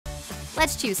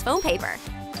Let's choose foam paper.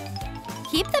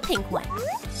 Keep the pink one.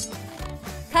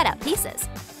 Cut out pieces.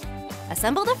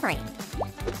 Assemble the frame.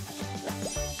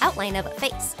 Outline of a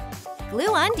face.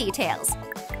 Glue on details.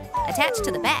 Attach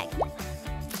to the bag.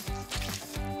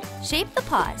 Shape the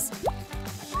paws.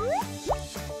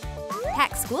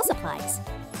 Pack school supplies.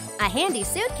 A handy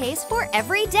suitcase for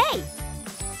every day.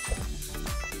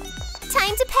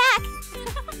 Time to pack!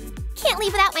 Can't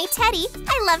leave without my teddy.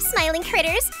 I love smiling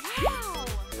critters.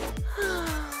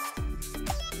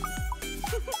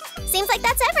 Seems like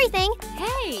that's everything.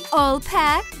 Hey! All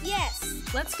packed? Yes!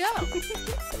 Let's go!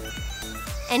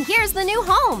 And here's the new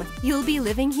home. You'll be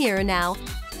living here now.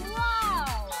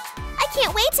 Wow! I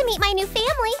can't wait to meet my new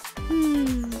family.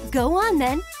 Go on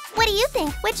then. What do you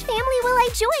think? Which family will I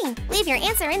join? Leave your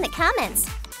answer in the comments.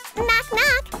 Knock,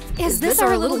 knock. Is this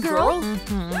our little girl?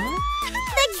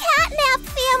 The CatNap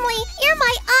family! You're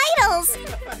my idols!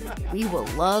 We will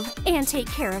love and take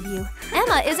care of you.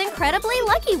 Emma is incredibly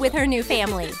lucky with her new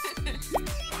family.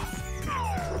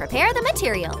 Prepare the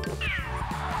material.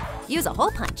 Use a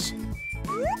hole punch.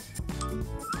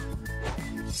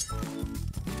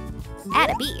 Add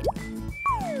a bead.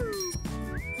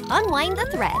 Unwind the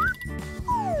thread.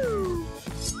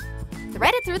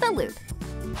 Thread it through the loop.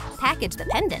 Package the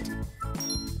pendant.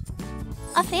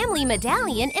 A family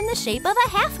medallion in the shape of a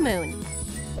half moon.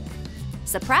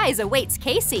 Surprise awaits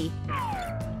Casey.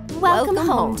 Welcome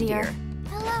home, dear.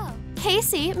 Hello.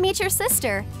 Casey, meet your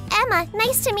sister. Emma,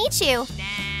 nice to meet you.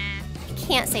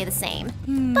 Can't say the same.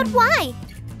 But why?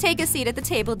 Take a seat at the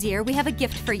table, dear. We have a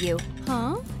gift for you.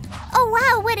 Huh? Oh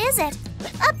wow, what is it?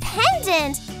 A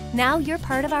pendant! Now you're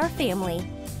part of our family.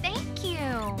 Thank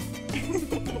you!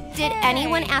 Did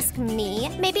anyone ask me?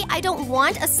 Maybe I don't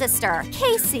want a sister.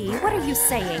 Casey, what are you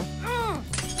saying?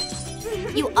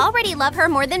 You already love her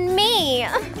more than me.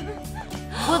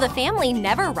 Will the family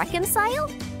never reconcile?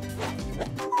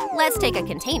 Let's take a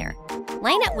container.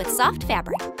 Line it with soft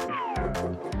fabric.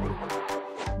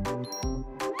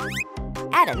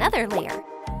 Add another layer.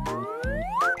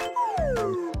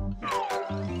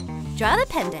 Draw the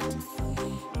pendant.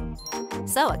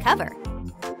 Sew a cover.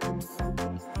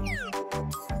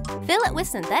 Fill it with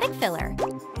synthetic filler.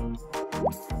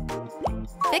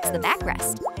 Fix the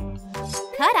backrest.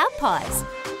 Cut out paws.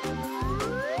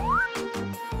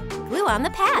 Glue on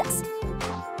the pads.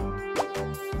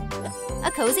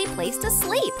 A cozy place to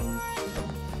sleep.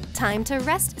 Time to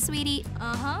rest, sweetie.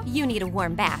 Uh-huh. You need a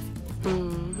warm bath.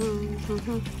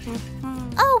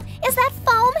 Oh, is that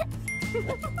foam?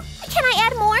 Can I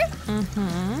add more?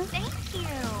 Thank you!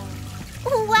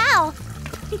 Wow!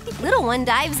 Little one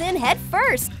dives in head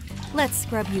first. Let's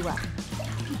scrub you up.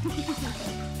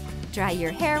 Dry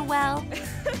your hair well.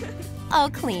 All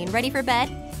clean. Ready for bed?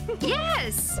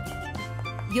 Yes!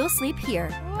 You'll sleep here.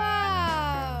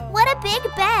 Wow! What a big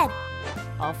bed!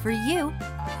 All for you.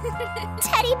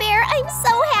 Teddy bear, I'm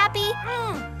so happy!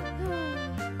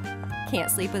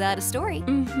 Can't sleep without a story.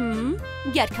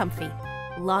 Get comfy.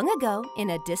 Long ago, in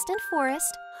a distant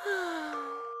forest.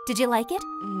 Did you like it?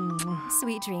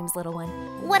 Sweet dreams, little one.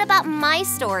 What about my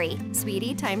story?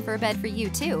 Sweetie, time for a bed for you,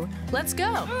 too. Let's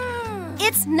go!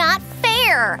 It's not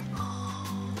fair!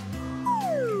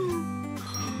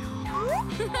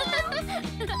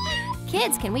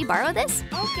 Kids, can we borrow this?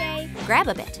 Okay. Grab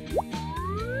a bit.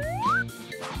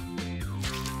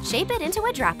 Shape it into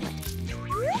a droplet.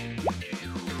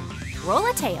 Roll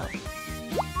a tail.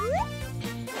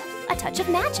 A touch of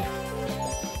magic.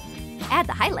 Add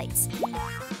the highlights.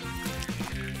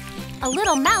 A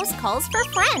little mouse calls for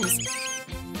friends.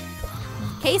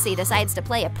 Casey decides to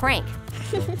play a prank.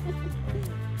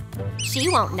 She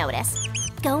won't notice.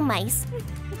 Go, mice.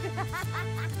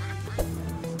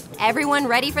 Everyone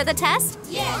ready for the test?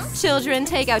 Yes! Children,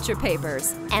 take out your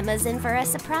papers. Emma's in for a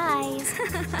surprise.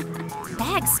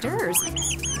 Bag stirs.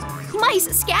 Mice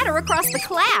scatter across the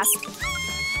class.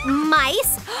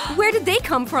 Mice? Where did they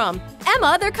come from?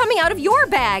 Emma, they're coming out of your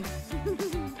bag.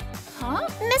 Huh?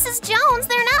 Mrs. Jones,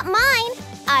 they're not mine.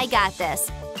 I got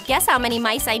this. Guess how many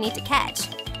mice I need to catch?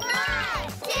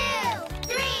 1, 2,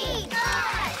 3,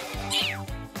 4.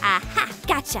 Aha,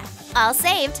 gotcha. All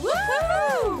saved.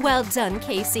 Woohoo! Well done,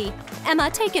 Casey. Emma,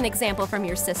 take an example from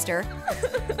your sister.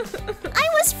 I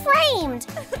was framed.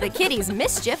 The kitty's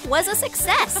mischief was a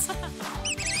success.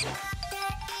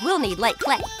 We'll need light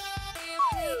clay.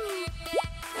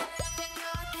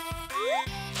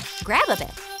 Grab a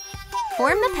bit.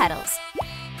 Form the petals.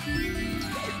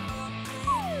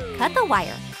 Cut the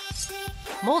wire.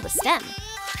 Mold a stem.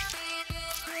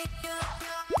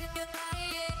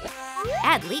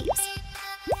 Add leaves.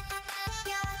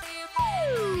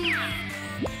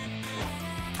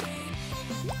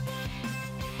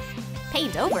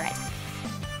 Paint over it.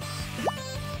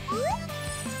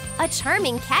 A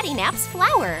charming CatNap's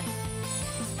flower.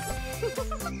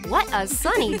 What a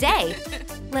sunny day!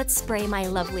 Let's spray my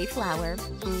lovely flower.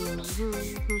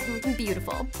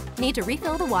 Beautiful. Need to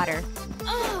refill the water.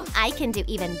 I can do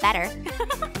even better.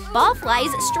 Ball flies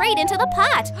straight into the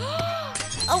pot.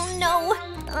 Oh no!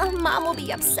 Mom will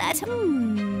be upset.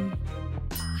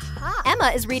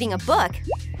 Emma is reading a book.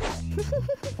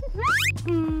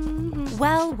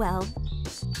 Well, well.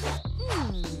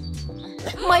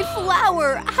 My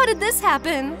flower! How did this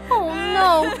happen? Oh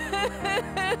no!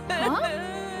 Huh?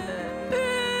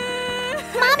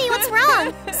 Mommy, what's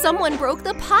wrong? Someone broke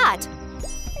the pot.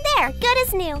 There, good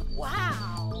as new.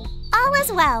 Wow. All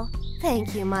is well.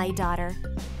 Thank you, my daughter.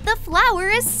 The flower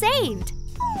is saved.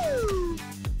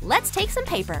 Let's take some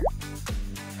paper.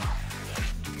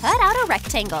 Cut out a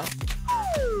rectangle.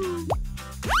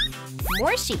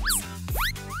 More sheets.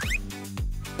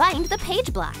 Bind the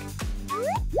page block.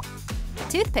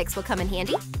 Toothpicks will come in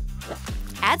handy.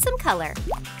 Add some color.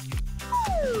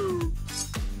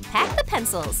 Pack the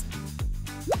pencils.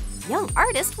 Young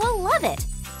artist will love it.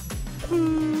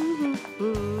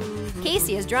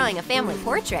 Casey is drawing a family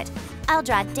portrait. I'll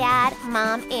draw Dad,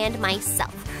 Mom, and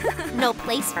myself. No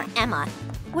place for Emma.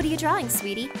 What are you drawing,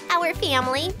 sweetie? Our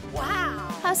family. Wow.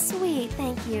 How sweet,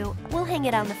 thank you. We'll hang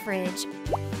it on the fridge.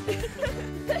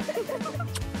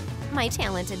 My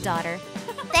talented daughter.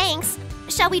 Thanks.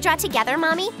 Shall we draw together,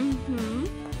 Mommy?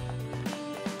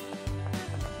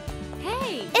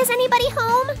 Hey. Is anybody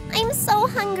home? I'm so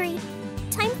hungry.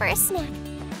 Time for a snack.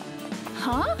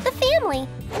 Huh? The family.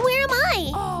 Where am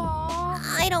I?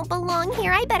 Aww. I don't belong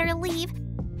here. I better leave.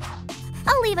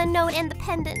 I'll leave a note and the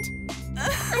pendant.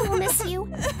 I will miss you.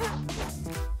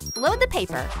 Load the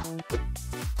paper.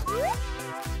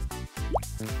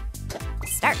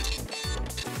 Start.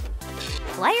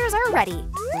 Flyers are ready.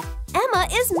 Emma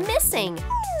is missing.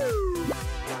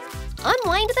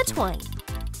 Unwind the twine.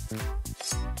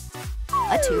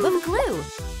 A tube of glue.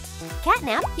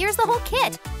 CatNap, here's the whole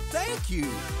kit. Thank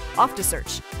you. Off to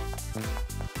search.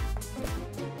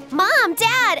 Mom,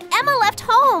 Dad, Emma left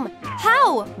home.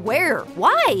 How? Where?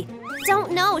 Why?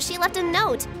 Don't know. She left a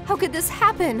note. How could this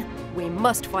happen? We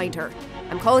must find her.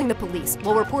 I'm calling the police.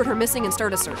 We'll report her missing and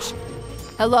start a search.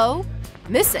 Hello?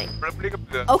 Missing.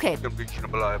 Okay.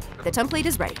 The template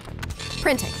is ready.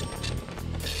 Printing.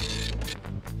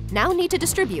 Now need to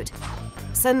distribute.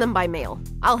 Send them by mail.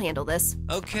 I'll handle this.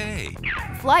 Okay.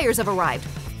 Flyers have arrived.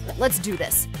 Let's do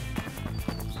this.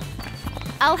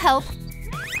 I'll help.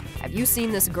 Have you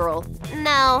seen this girl?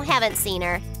 No, haven't seen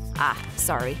her. Ah,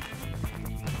 sorry.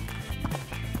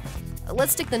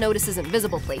 Let's stick the notices in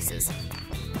visible places.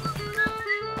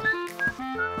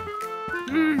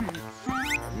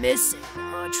 Missing.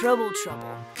 Trouble.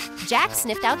 Jack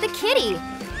sniffed out the kitty.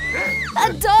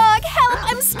 A dog!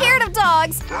 Help! I'm scared of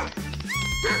dogs!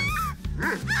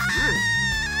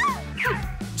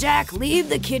 Jack, leave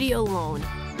the kitty alone.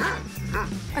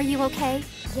 Are you okay?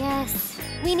 Yes.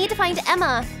 We need to find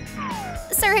Emma.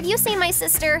 Sir, have you seen my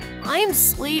sister? I'm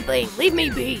sleeping. Leave me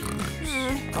be.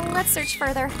 Let's search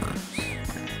further.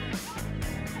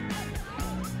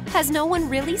 Has no one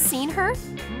really seen her?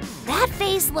 That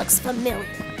face looks familiar.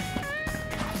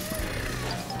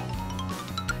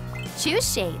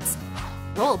 Choose shades.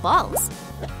 Roll balls.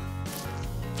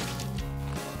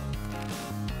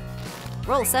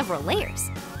 Roll several layers.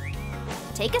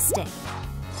 Take a stick.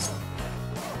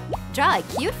 Draw a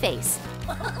cute face.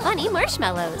 Funny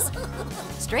marshmallows.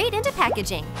 Straight into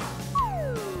packaging.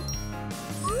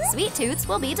 Sweet Tooths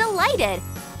will be delighted.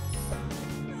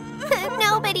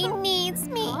 Nobody needs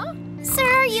me. Sir,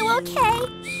 are you okay?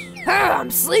 I'm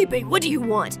sleeping. What do you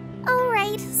want? All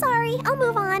right, sorry. I'll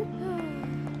move on.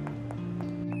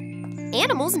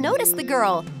 Animals notice the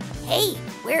girl. Hey,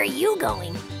 where are you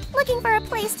going? Looking for a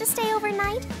place to stay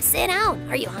overnight? Sit down.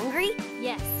 Are you hungry?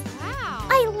 Yes. Wow.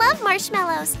 I love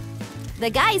marshmallows. The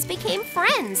guys became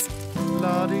friends.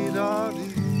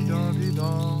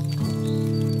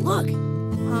 Look.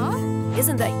 Huh?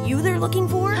 Isn't that you they're looking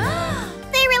for?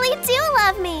 They really do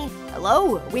love me.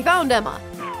 Hello, we found Emma.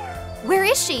 Where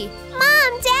is she?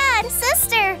 Mom, Dad,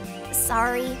 sister.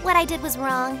 Sorry, what I did was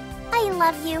wrong. I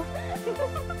love you.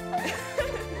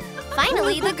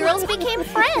 Finally, the girls became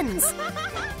friends.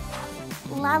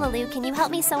 LaLiLu, can you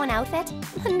help me sew an outfit?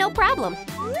 No problem.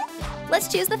 Let's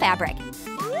choose the fabric.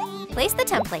 Place the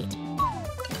template.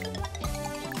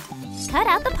 Cut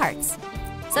out the parts.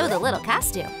 Sew the little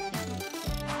costume.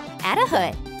 Add a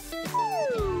hood.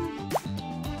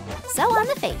 Sew on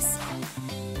the face.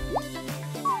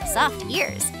 Soft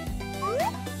ears.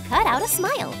 Cut out a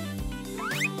smile.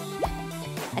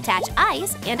 Attach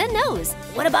eyes and a nose.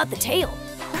 What about the tail?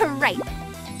 Right.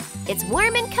 It's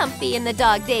warm and comfy in the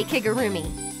DogDay kigurumi.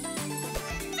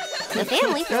 The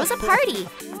family throws a party.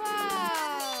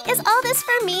 Wow. Is all this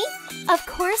for me? Of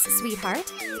course,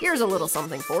 sweetheart. Here's a little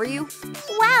something for you.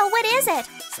 Wow, what is it?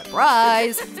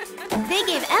 Surprise! They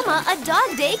gave Emma a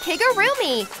DogDay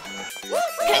kigurumi.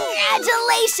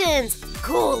 Congratulations!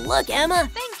 Cool look, Emma.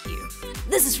 Thank you.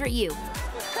 This is for you.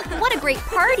 What a great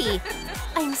party!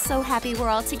 I'm so happy we're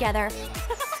all together.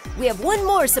 We have one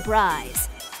more surprise.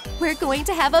 We're going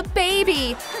to have a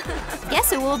baby.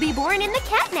 Guess who will be born in the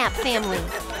CatNap family?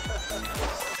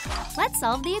 Let's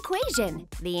solve the equation.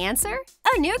 The answer?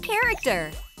 A new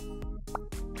character.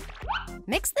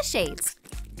 Mix the shades.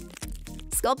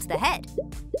 Sculpt the head.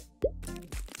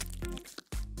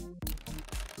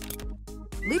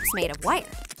 Loops made of wire.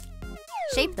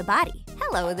 Shape the body.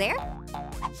 Hello there.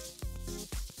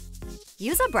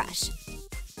 Use a brush.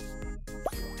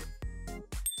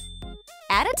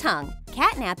 Add a tongue.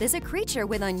 CatNap is a creature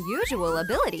with unusual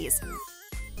abilities.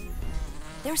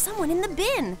 There's someone in the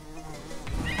bin.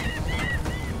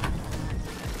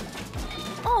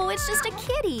 Oh, it's just a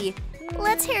kitty.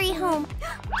 Let's hurry home.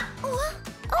 Oh,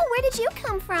 where did you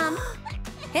come from?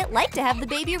 It'd like to have the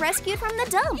baby rescued from the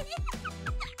dump.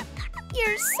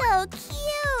 You're so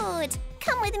cute.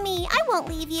 Come with me. I won't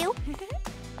leave you.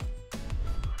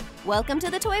 Welcome to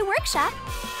the toy workshop.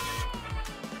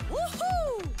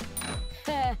 Woohoo!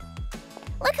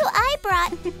 Look who I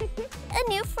brought. A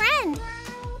new friend.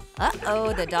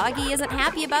 Uh-oh, the doggy isn't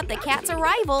happy about the cat's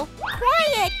arrival.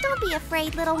 Quiet. Don't be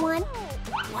afraid, little one.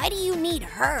 Why do you need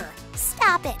her?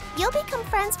 Stop it. You'll become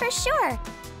friends for sure.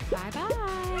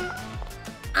 Bye-bye.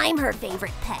 I'm her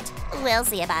favorite pet. We'll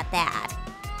see about that.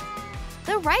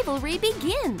 The rivalry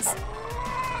begins.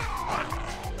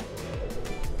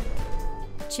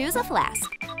 Choose a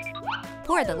flask.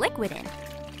 Pour the liquid in.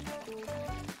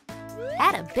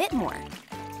 Add a bit more.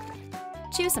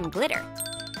 Choose some glitter.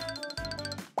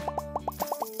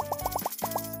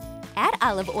 Add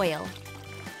olive oil.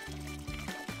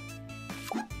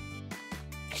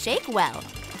 Shake well.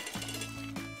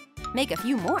 Make a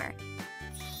few more.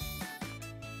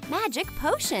 Magic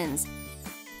potions.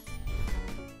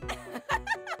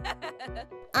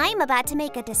 I'm about to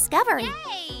make a discovery.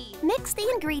 Yay! Mix the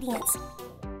ingredients.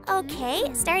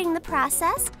 Okay, starting the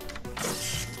process.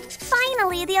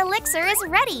 Finally, the elixir is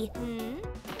ready.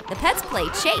 The pets play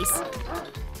chase.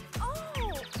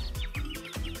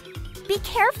 Be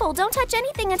careful, don't touch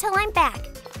anything until I'm back.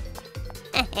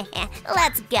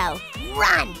 Let's go.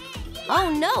 Run! Oh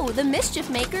no, the mischief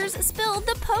makers spilled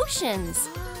the potions.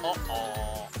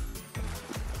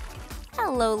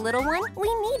 Hello, little one.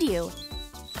 We need you.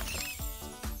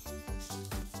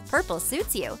 Purple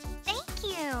suits you. Thank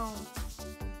you.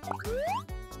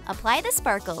 Apply the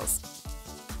sparkles.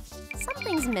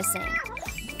 Something's missing.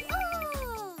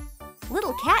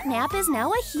 Little CatNap is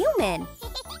now a human.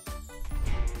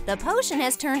 The potion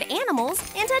has turned animals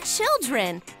into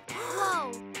children.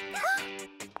 Whoa.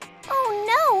 Oh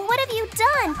no, what have you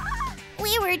done?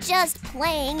 We were just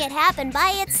playing. It happened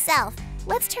by itself.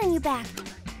 Let's turn you back.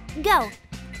 Go.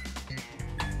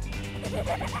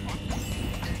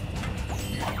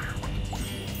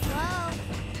 Whoa.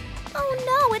 Oh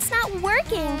no, it's not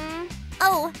working.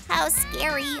 Oh, how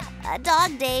scary.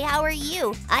 DogDay, how are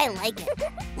you? I like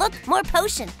it. Look, more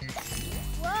potion.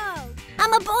 Whoa.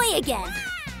 I'm a boy again.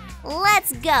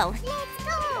 Let's go. Let's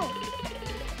go.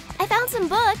 I found some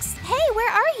books. Hey,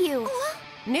 where are you?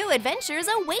 New adventures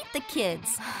await the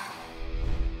kids.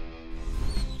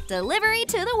 Delivery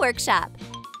to the workshop.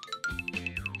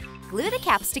 Glue the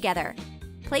caps together.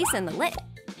 Place in the lid.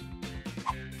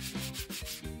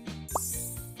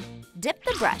 Dip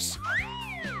the brush.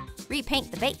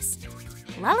 Repaint the base.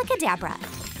 Lollacadabra.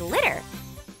 Glitter.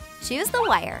 Choose the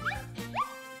wire.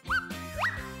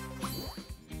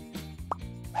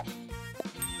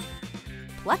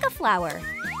 Pluck a flower.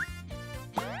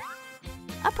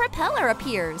 A propeller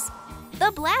appears.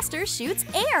 The blaster shoots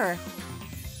air.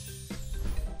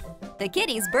 The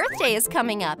kitty's birthday is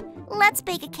coming up. Let's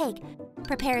bake a cake.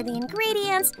 Prepare the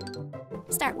ingredients.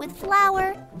 Start with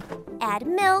flour. Add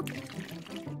milk.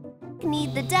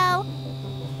 Knead the dough.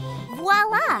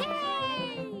 Voila!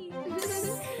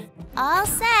 All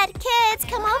set. Kids,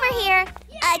 come over here.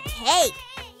 A cake.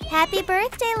 Happy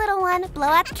birthday, little one. Blow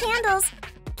out the candles.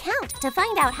 Count to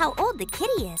find out how old the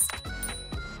kitty is.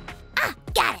 Ah,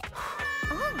 got it.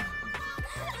 Oh.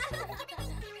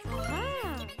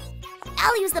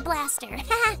 I'll use the blaster.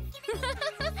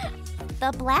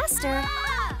 The blaster?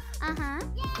 Uh-huh.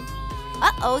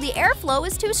 Uh-oh, the airflow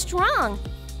is too strong.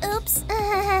 Oops.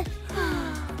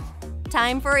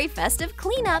 Time for a festive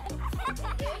cleanup.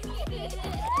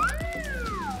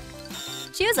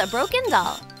 Choose a broken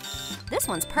doll. This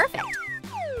one's perfect.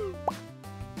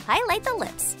 Highlight the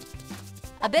lips.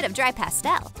 A bit of dry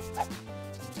pastel.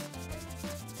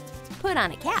 Put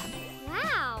on a cap.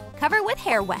 Wow. Cover with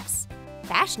hair wefts.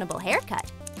 Fashionable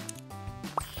haircut.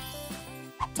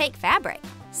 Take fabric.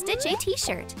 Stitch a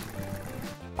t-shirt.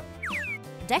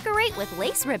 Decorate with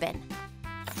lace ribbon.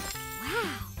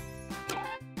 Wow.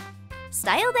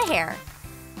 Style the hair.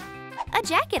 A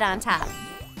jacket on top.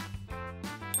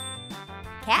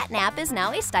 CatNap is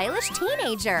now a stylish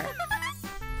teenager.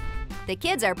 The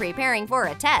kids are preparing for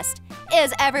a test.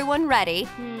 Is everyone ready?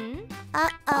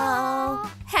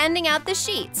 Uh-oh. Handing out the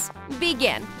sheets.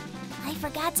 Begin. I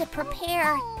forgot to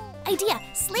prepare. Idea,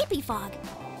 sleepy fog.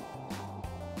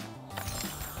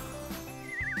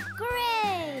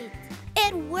 Great!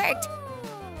 It worked.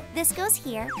 This goes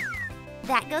here.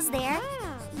 That goes there.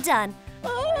 Done.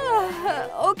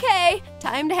 Okay,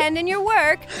 time to hand in your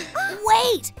work.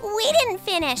 Wait! We didn't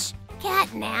finish.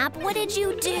 CatNap, what did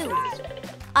you do?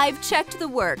 I've checked the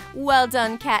work. Well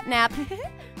done, CatNap.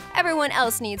 Everyone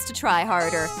else needs to try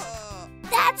harder.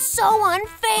 That's so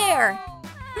unfair!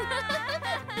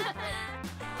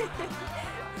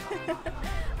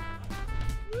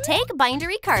 Take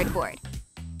bindery cardboard.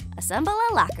 Assemble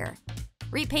a locker.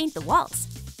 Repaint the walls.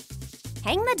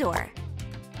 Hang the door.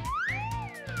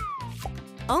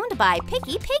 Owned by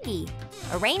Picky Piggy.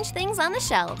 Arrange things on the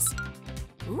shelves.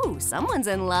 Ooh, someone's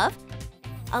in love.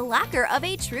 A locker of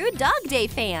a true DogDay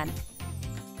fan.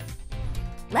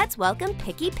 Let's welcome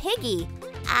Picky Piggy.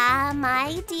 Ah,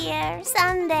 my dear,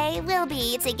 someday we'll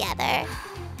be together.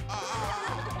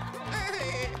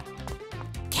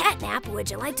 CatNap, would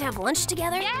you like to have lunch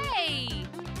together? Yay!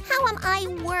 How am I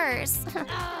worse?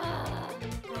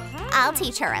 I'll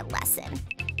teach her a lesson.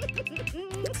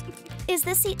 Is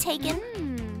the seat taken?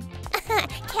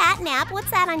 CatNap,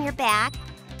 what's that on your back?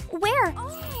 Where?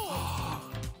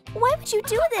 Why would you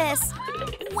do this?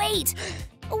 Wait,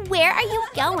 where are you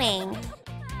going?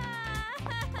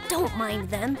 Don't mind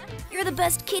them. You're the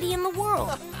best kitty in the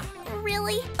world.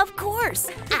 Really? Of course.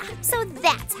 Ah, so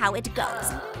that's how it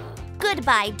goes.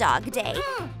 Goodbye, DogDay.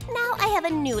 Now I have a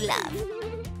new love.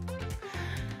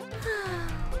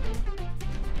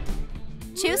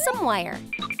 Choose some wire.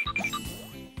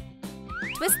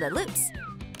 Twist the loops.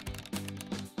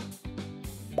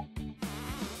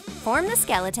 Form the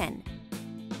skeleton.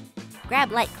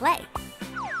 Grab light clay.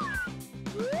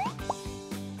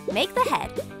 Make the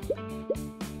head.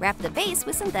 Wrap the base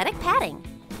with synthetic padding.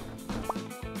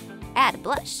 Add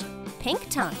blush, pink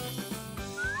tongue.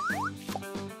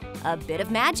 A bit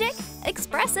of magic,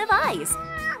 expressive eyes.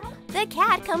 The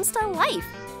cat comes to life.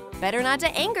 Better not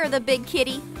to anger the big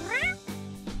kitty.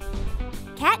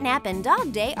 CatNap and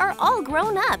DogDay are all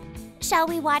grown up. Shall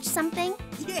we watch something?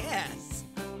 Yes!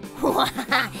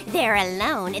 They're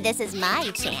alone. This is my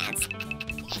chance.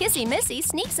 Kissy Missy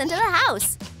sneaks into the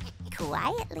house.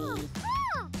 Quietly.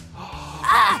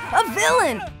 Ah, a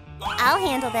villain! I'll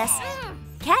handle this.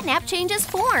 CatNap changes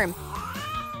form.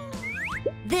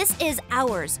 This is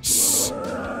ours. Shh!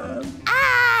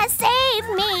 Ah, save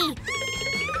me!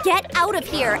 Get out of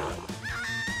here!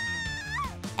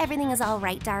 Everything is all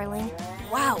right, darling.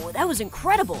 Wow, that was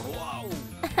incredible.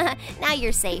 Now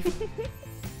you're safe.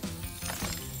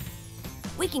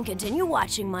 We can continue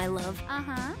watching, my love.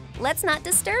 Uh-huh. Let's not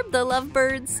disturb the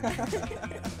lovebirds.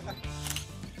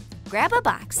 Grab a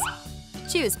box.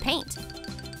 Choose paint.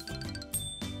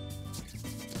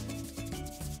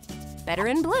 Better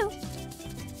in blue.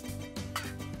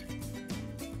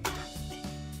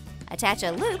 Attach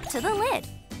a loop to the lid.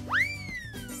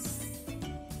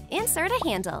 Insert a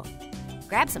handle.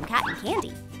 Grab some cotton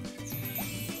candy.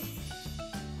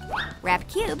 Wrap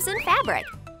cubes in fabric.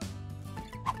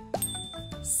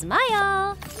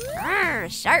 Smile! Arr,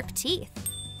 sharp teeth.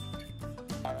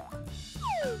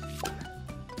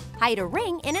 Hide a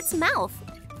ring in its mouth.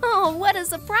 Oh, what a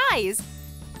surprise!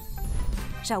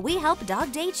 Shall we help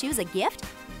DogDay choose a gift?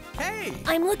 Hey!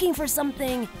 I'm looking for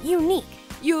something unique.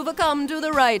 You've come to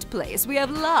the right place. We have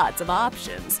lots of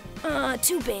options.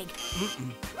 Too big.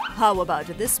 How about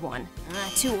this one?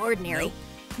 Too ordinary.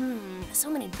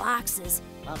 So many boxes.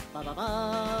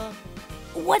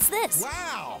 What's this?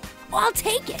 Wow! I'll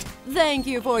take it. Thank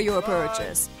you for your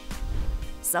purchase.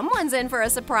 Someone's in for a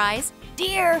surprise.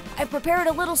 Dear, I've prepared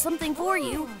a little something for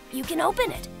you. You can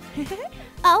open it.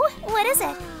 Oh, what is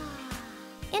it?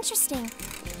 Interesting.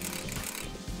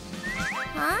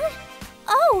 Huh?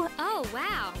 Oh, Oh,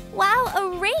 wow. wow,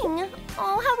 a ring.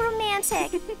 Oh, how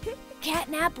romantic.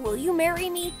 CatNap, will you marry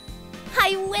me?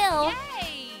 I will.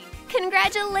 Yay!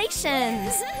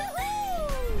 Congratulations!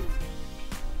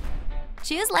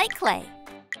 Choose light clay.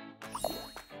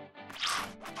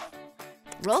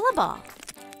 Roll a ball.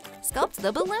 sculpt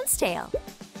the balloon's tail.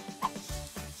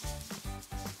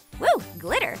 Woo,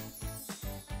 glitter!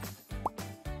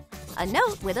 A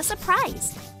note with a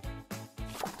surprise.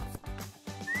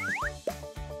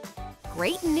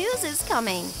 Great news is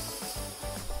coming!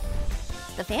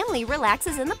 The family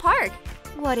relaxes in the park.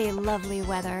 What a lovely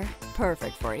weather.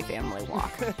 Perfect for a family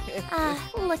walk.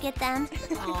 Look at them.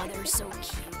 Oh, they're so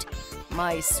cute.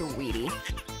 My sweetie.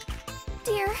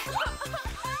 Dear,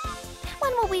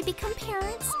 when will we become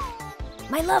parents?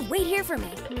 My love, wait here for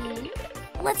me.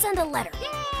 Let's send a letter.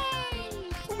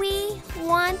 We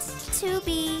want to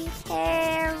be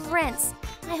parents.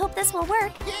 I hope this will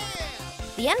work.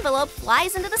 The envelope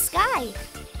flies into the sky.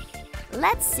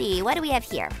 Let's see, what do we have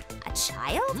here? A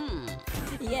child?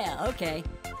 Yeah, okay.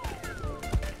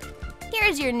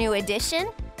 Here's your new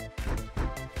addition.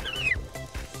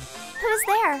 Who's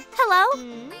there? Hello?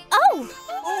 Oh!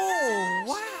 Oh,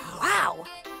 wow. Wow!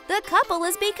 The couple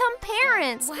has become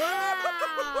parents.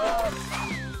 Wow!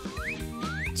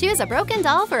 Choose a broken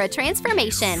doll for a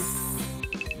transformation.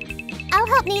 I'll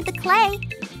help knead the clay.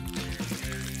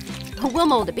 We'll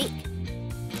mold a beak.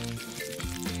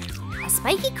 A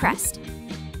spiky crest.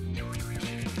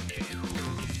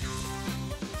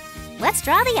 Let's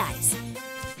draw the eyes.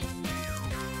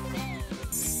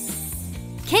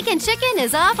 Kickin' Chicken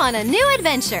is off on a new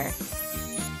adventure.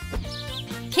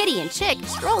 Kitty and Chick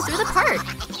stroll through the park.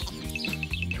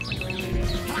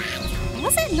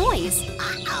 What's that noise?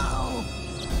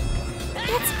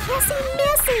 It's Kissy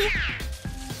Missy.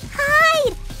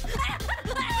 Hide!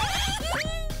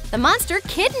 The monster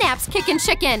kidnaps Kickin'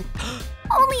 Chicken.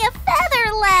 Only a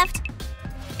feather left.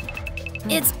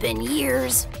 It's been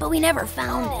years, but we never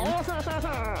found him.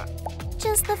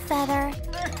 Just the feather.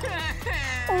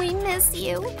 We miss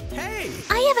you. Hey!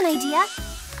 I have an idea.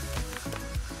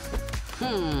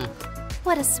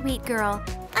 What a sweet girl.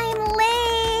 I'm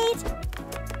late.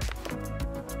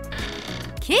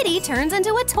 Kitty turns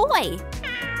into a toy.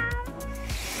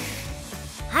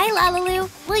 Hi, LaLiLu.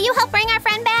 Will you help bring our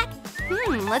friend back?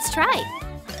 Let's try.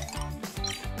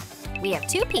 We have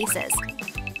 2 pieces.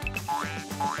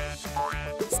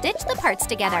 Stitch the parts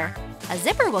together. A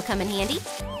zipper will come in handy.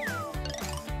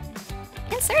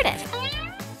 Insert it.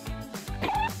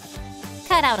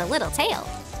 Cut out a little tail.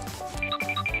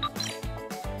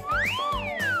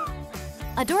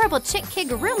 Adorable Chick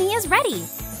Kigurumi is ready.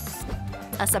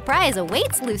 A surprise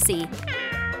awaits Lucy.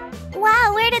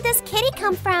 Wow, where did this kitty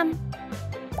come from?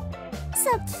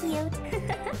 So cute.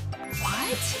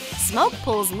 What? Smoke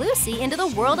pulls Lucy into the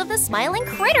world of the smiling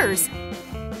critters.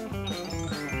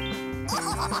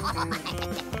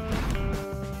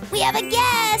 We have a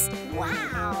guest.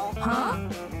 Wow. Huh?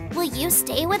 Will you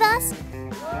stay with us?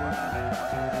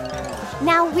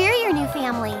 Now we're your new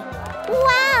family.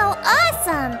 Wow,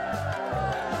 awesome.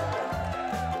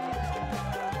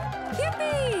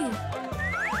 Yippee!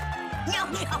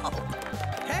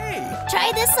 Hey!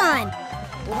 Try this on.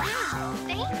 Wow.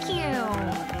 Thank you.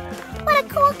 What a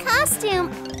cool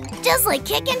costume. Just like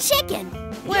Kickin' Chicken.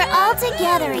 We're all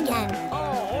together again.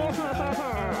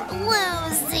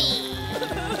 Lucy.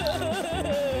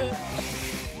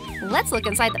 Let's look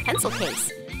inside the pencil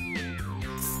case.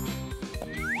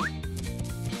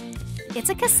 It's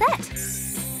a cassette.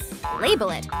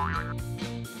 Label it.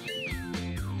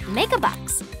 Make a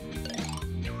box.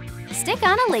 Stick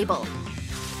on a label.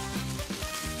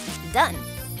 Done.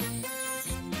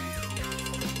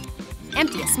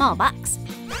 Empty a small box.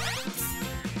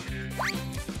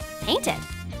 Paint it.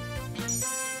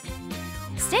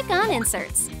 Stick on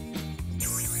inserts.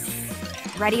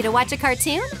 Ready to watch a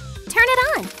cartoon? Turn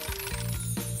it on.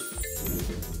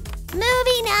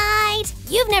 Movie night.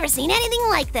 You've never seen anything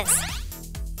like this.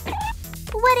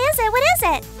 What is it? What is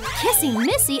it? Kissy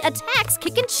Missy attacks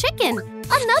Kickin' Chicken.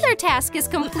 Another task is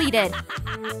completed.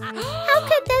 How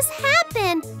could this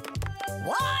happen?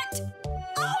 What?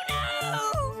 Oh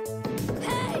no!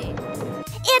 Hey!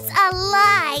 It's a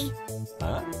lie.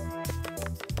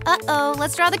 Uh-oh,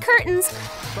 let's draw the curtains.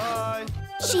 Bye!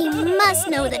 She must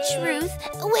know the truth.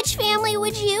 Which family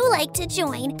would you like to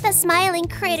join? The Smiling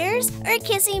Critters or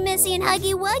Kissy Missy and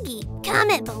Huggy Wuggy?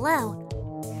 Comment below.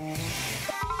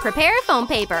 Prepare foam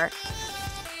paper.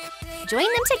 Join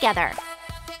them together.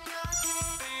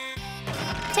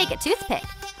 Take a toothpick.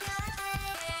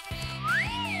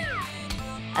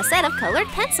 A set of colored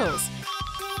pencils.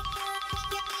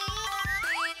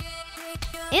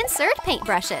 Insert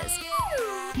paintbrushes.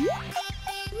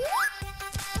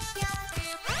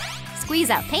 Squeeze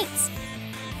out paints.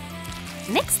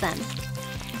 Mix them.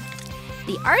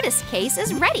 The artist case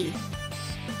is ready.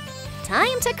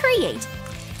 Time to create.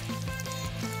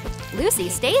 Lucy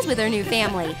stays with her new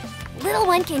family. Little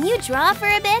one, can you draw for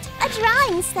a bit? A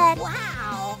drawing set.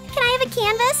 Wow. Can I have a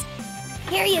canvas?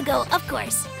 Here you go, of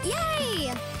course.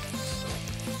 Yay!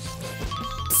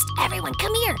 Psst, everyone,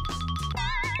 come here.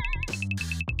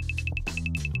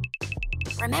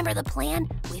 Remember the plan?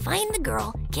 We find the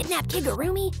girl, kidnap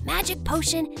Kigurumi, magic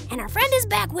potion, and our friend is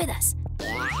back with us.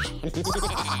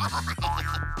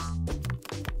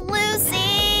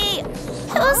 Lucy!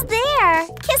 Who's there?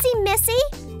 Kissy Missy?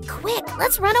 Quick,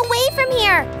 let's run away from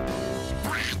here.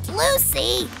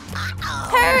 Lucy!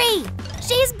 Hurry!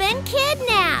 She's been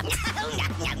kidnapped!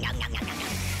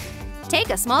 Take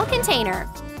a small container.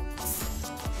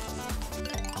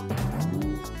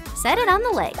 Set it on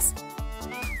the legs.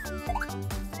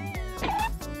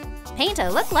 Paint a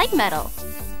look like metal.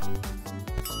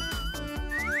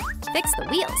 Fix the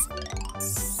wheels.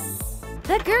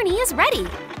 The gurney is ready.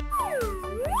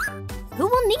 Who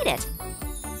will need it?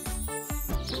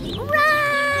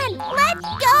 Run! Let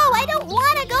go! I don't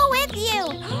want to go with you!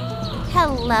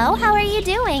 Hello, how are you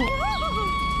doing?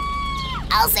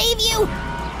 I'll save you!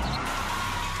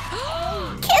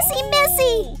 Kissy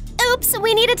Missy! Oops,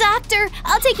 we need a doctor.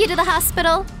 I'll take you to the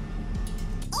hospital.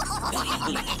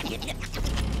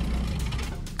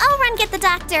 I'll run get the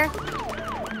doctor.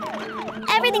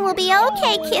 Everything will be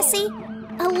okay, Kissy.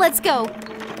 Let's go.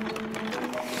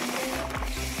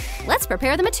 Let's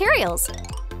prepare the materials.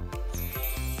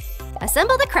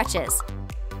 Assemble the crutches.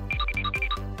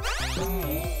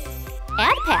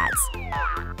 Add pads.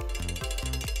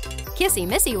 Kissy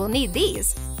Missy will need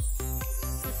these.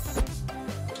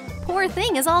 Poor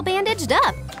thing is all bandaged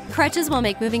up. Crutches will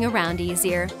make moving around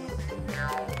easier.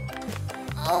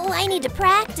 Oh, I need to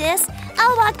practice.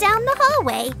 I'll walk down the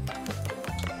hallway.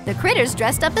 The critters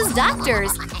dressed up as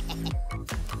doctors.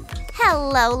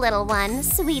 Hello, little one.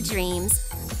 Sweet dreams.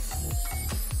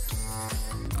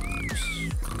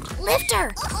 Lift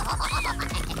her.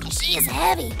 She is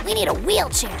heavy. We need a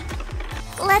wheelchair.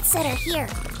 Let's set her here.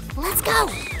 Let's go.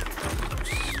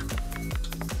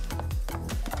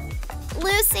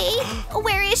 Lucy,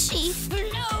 where is she?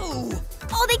 No!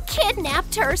 Oh, they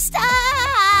kidnapped her.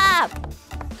 Stop!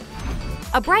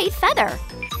 A bright feather.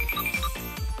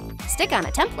 Stick on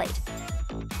a template.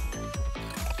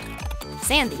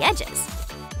 Sand the edges.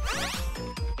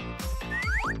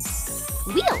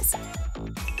 Wheels.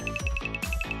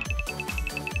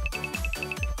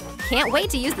 Can't wait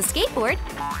to use the skateboard.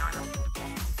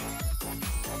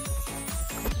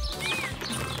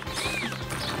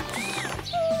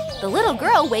 The little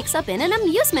girl wakes up in an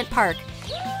amusement park.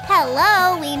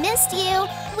 Hello, we missed you.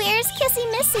 Where's Kissy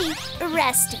Missy?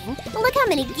 Resting. Look how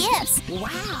many gifts.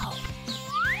 Wow!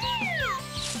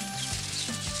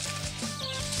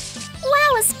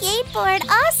 Wow, a skateboard.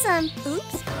 Awesome.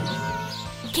 Oops.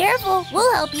 Careful,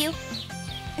 we'll help you.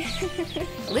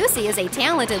 Lucy is a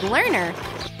talented learner.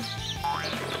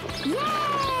 Yay!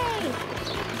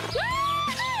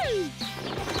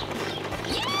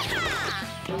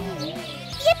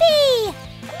 Yippee!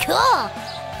 Cool.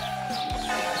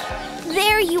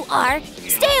 There you are.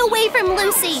 Stay away from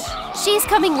Lucy. She's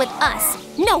coming with us.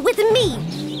 No, with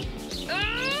me.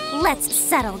 Let's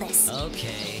settle this.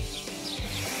 Okay.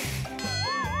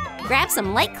 Grab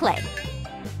some light clay.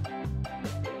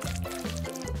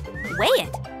 Weigh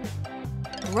it.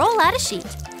 Roll out a sheet.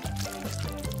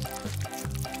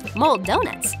 Mold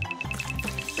donuts.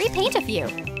 Repaint a few.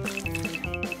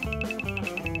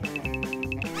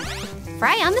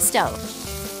 Fry on the stove.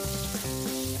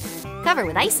 Cover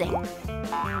with icing.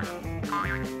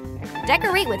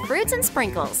 Decorate with fruits and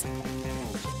sprinkles.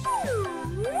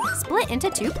 Split into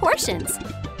 2 portions.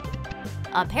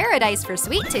 A paradise for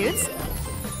sweet tooths.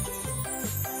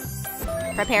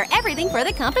 Prepare everything for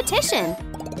the competition.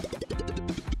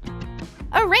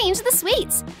 Arrange the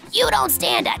sweets. You don't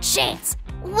stand a chance.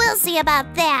 We'll see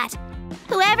about that.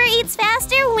 Whoever eats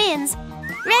faster wins.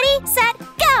 Ready, set,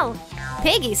 go!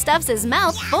 Piggy stuffs his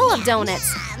mouth full of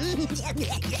donuts.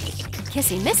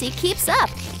 Kissy Missy keeps up.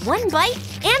 1 bite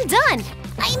and done.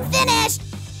 I'm finished.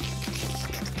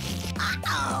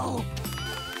 Uh-oh.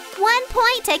 1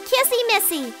 point to Kissy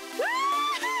Missy.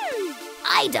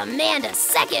 I demand a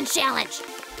second challenge.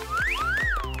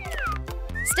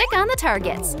 Stick on the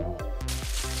targets.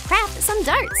 Craft some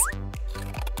darts.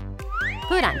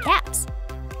 Put on caps.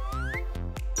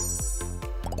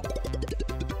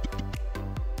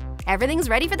 Everything's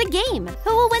ready for the game.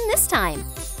 Who will win this time?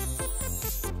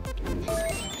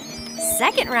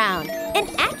 Second round, an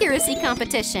accuracy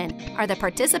competition. Are the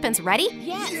participants ready?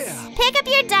 Yeah. Pick up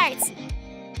your darts.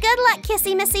 Good luck,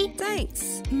 Kissy Missy.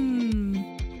 Thanks.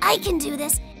 I can do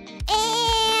this.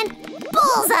 And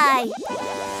bullseye.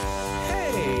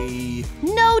 Hey.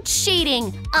 No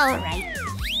cheating. All right.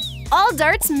 All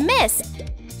darts miss.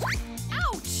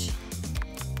 Ouch!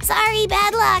 Sorry,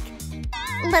 bad luck.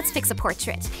 Let's fix a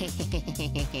portrait.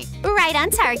 Right on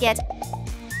target.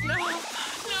 No!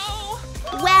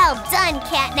 Well done,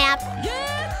 CatNap.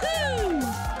 Yahoo!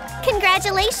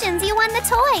 Congratulations, you won the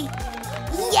toy.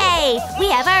 Yay! We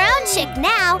have our own chick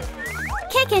now.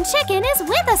 Kickin' Chicken is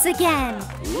with us again.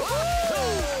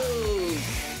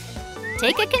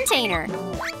 Take a container.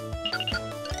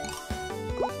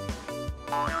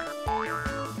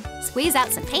 Squeeze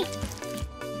out some paint.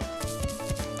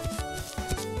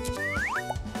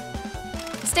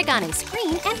 Stick on a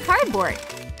screen and cardboard.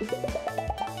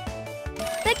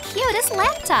 The cutest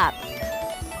laptop.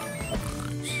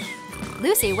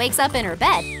 Lucy wakes up in her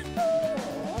bed.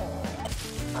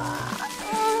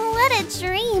 Oh, what a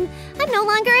dream. I'm no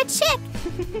longer a chick.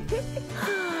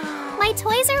 My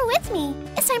toys are with me.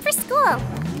 It's time for school.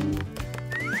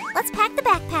 Let's pack the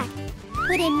backpack.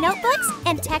 Put in notebooks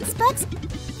and textbooks.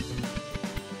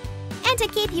 And to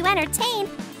keep you entertained,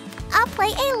 I'll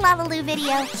play a LaLiLu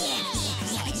video.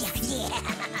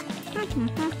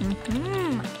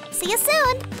 See you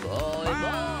soon.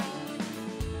 Bye-bye.